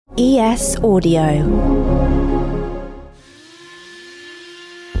ES Audio.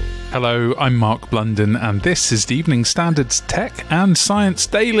 Hello, I'm Mark Blunden, and this is the Evening Standard's Tech and Science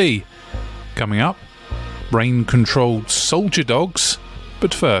Daily. Coming up, brain-controlled soldier dogs.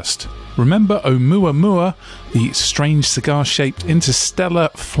 But first, remember Oumuamua, the strange cigar-shaped interstellar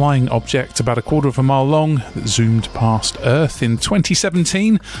flying object about a quarter of a mile long that zoomed past Earth in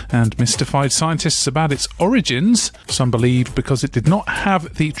 2017 and mystified scientists about its origins? Some believe because it did not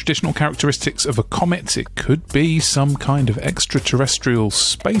have the traditional characteristics of a comet, it could be some kind of extraterrestrial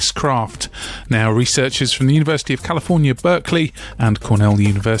spacecraft. Now, researchers from the University of California, Berkeley and Cornell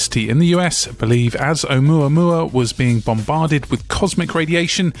University in the US believe as Oumuamua was being bombarded with cosmic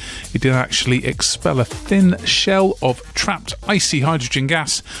radiation, it did actually expel a thin shell of trapped icy hydrogen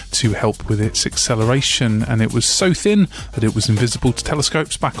gas to help with its acceleration, and it was so thin that it was invisible to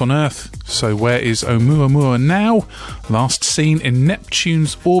telescopes back on Earth. So where is Oumuamua now? Last seen in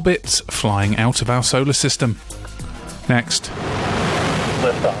Neptune's orbit, flying out of our solar system. Next.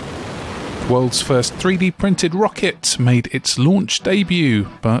 Liftoff. The world's first 3D printed rocket made its launch debut,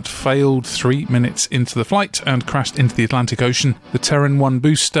 but failed 3 minutes into the flight and crashed into the Atlantic Ocean. The Terran 1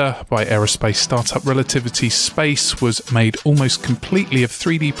 booster by aerospace startup Relativity Space was made almost completely of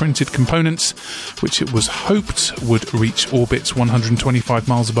 3D printed components, which it was hoped would reach orbits 125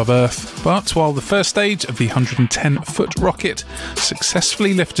 miles above Earth. But while the first stage of the 110-foot rocket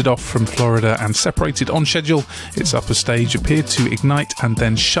successfully lifted off from Florida and separated on schedule, its upper stage appeared to ignite and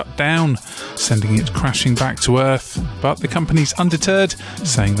then shut down, sending it crashing back to Earth. But the company's undeterred,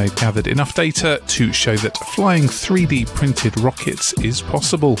 saying they've gathered enough data to show that flying 3D printed rockets is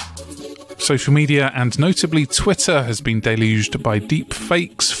possible. Social media, and notably Twitter, has been deluged by deep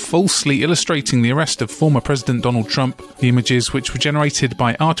fakes falsely illustrating the arrest of former President Donald Trump. The images, which were generated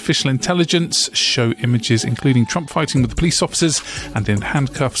by artificial intelligence, show images including Trump fighting with police officers and in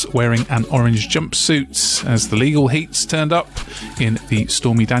handcuffs wearing an orange jumpsuit as the legal heats turned up in the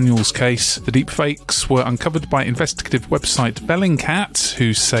Stormy Daniels case. The deep fakes were uncovered by investigative website Bellingcat,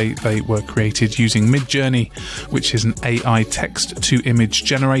 who say they were created using Midjourney, which is an AI text-to-image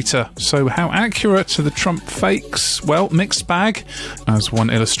generator. So how accurate are the Trump fakes? Well, mixed bag, as one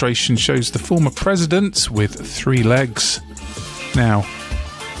illustration shows the former president with 3 legs. Now,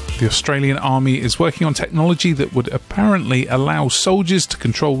 the Australian Army is working on technology that would apparently allow soldiers to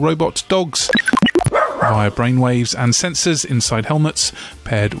control robot dogs via brainwaves and sensors inside helmets,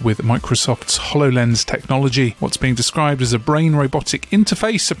 paired with Microsoft's HoloLens technology. What's being described as a brain-robotic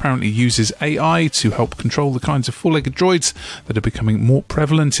interface apparently uses AI to help control the kinds of four-legged droids that are becoming more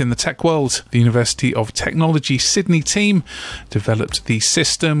prevalent in the tech world. The University of Technology Sydney team developed the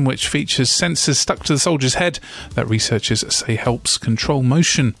system, which features sensors stuck to the soldier's head that researchers say helps control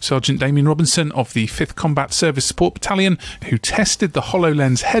motion. Sergeant Damien Robinson of the 5th Combat Service Support Battalion, who tested the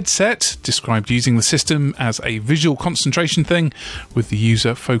HoloLens headset, described using the system as a visual concentration thing, with the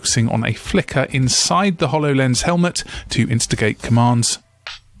user focusing on a flicker inside the HoloLens helmet to instigate commands.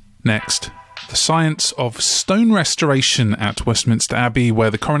 Next, the science of stone restoration at Westminster Abbey, where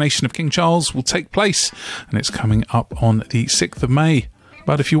the coronation of King Charles will take place, and it's coming up on the 6th of May.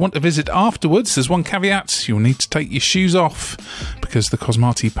 But if you want to visit afterwards, there's one caveat: you'll need to take your shoes off, because the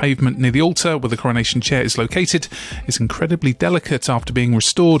Cosmati pavement near the altar where the coronation chair is located is incredibly delicate after being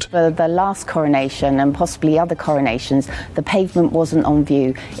restored. For the last coronation and possibly other coronations, the pavement wasn't on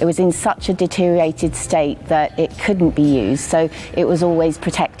view. It was in such a deteriorated state that it couldn't be used, so it was always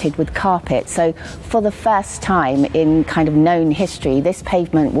protected with carpet. So for the first time in kind of known history, this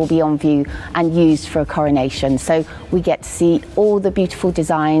pavement will be on view and used for a coronation. So we get to see all the beautiful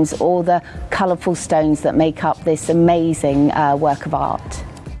designs, all the colourful stones that make up this amazing work of art.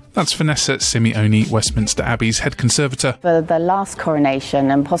 That's Vanessa Simeone, Westminster Abbey's head conservator. For the last coronation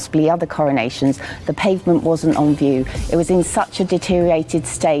and possibly other coronations, the pavement wasn't on view. It was in such a deteriorated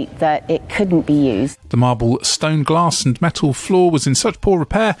state that it couldn't be used. The marble, stone, glass and metal floor was in such poor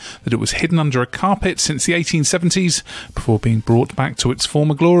repair that it was hidden under a carpet since the 1870s before being brought back to its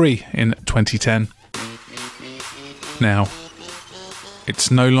former glory in 2010. Now,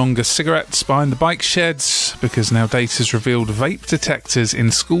 it's no longer cigarettes behind the bike sheds, because now data has revealed vape detectors in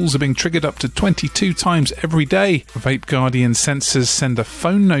schools are being triggered up to 22 times every day. Vape Guardian sensors send a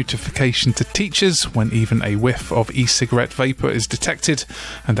phone notification to teachers when even a whiff of e-cigarette vapour is detected,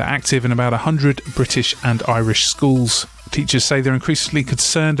 and are active in about 100 British and Irish schools. Teachers say they're increasingly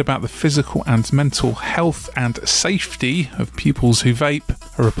concerned about the physical and mental health and safety of pupils who vape.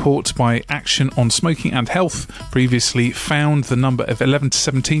 A report by Action on Smoking and Health previously found the number of 11 to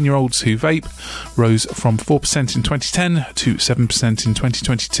 17-year-olds who vape rose from 4% in 2010 to 7% in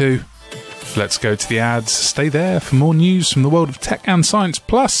 2022. Let's go to the ads. Stay there for more news from the world of tech and science.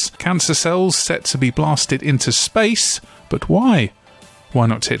 Plus, cancer cells set to be blasted into space. But why? Why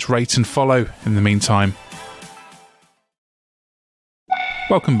not hit rate and follow in the meantime?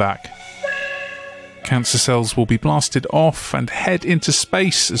 Welcome back. Cancer cells will be blasted off and head into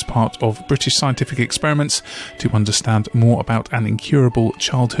space as part of British scientific experiments to understand more about an incurable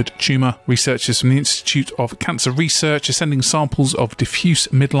childhood tumour. Researchers from the Institute of Cancer Research are sending samples of diffuse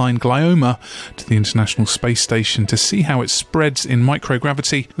midline glioma to the International Space Station to see how it spreads in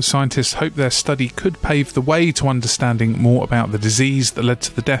microgravity. The scientists hope their study could pave the way to understanding more about the disease that led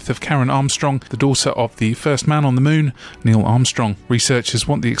to the death of Karen Armstrong, the daughter of the first man on the moon, Neil Armstrong. Researchers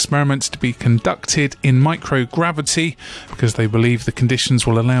want the experiments to be conducted in microgravity because they believe the conditions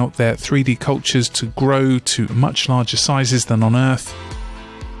will allow their 3D cultures to grow to much larger sizes than on Earth.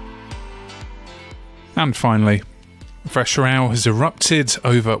 And finally, a fresh row has erupted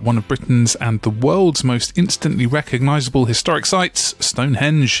over one of Britain's and the world's most instantly recognisable historic sites, Stone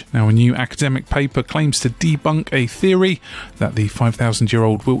Henge. Now, a new academic paper claims to debunk a theory that the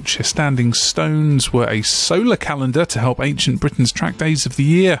 5,000-year-old Wiltshire standing stones were a solar calendar to help ancient Britons track days of the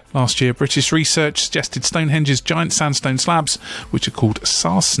year. Last year, British research suggested Stonehenge's giant sandstone slabs, which are called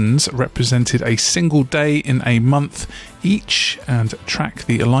sarsens, represented a single day in a month each and track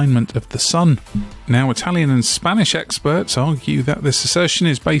the alignment of the sun. Now, Italian and Spanish experts argue that this assertion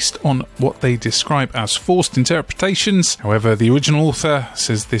is based on what they describe as forced interpretations. However, the original author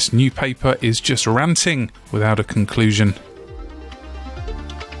says this new paper is just ranting without a conclusion.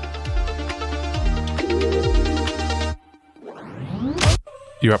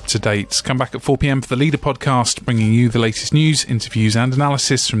 You're up to date. Come back at 4 p.m. for the Leader podcast, bringing you the latest news, interviews and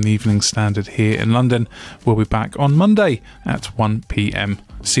analysis from the Evening Standard here in London. We'll be back on Monday at 1 p.m.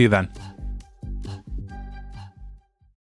 See you then.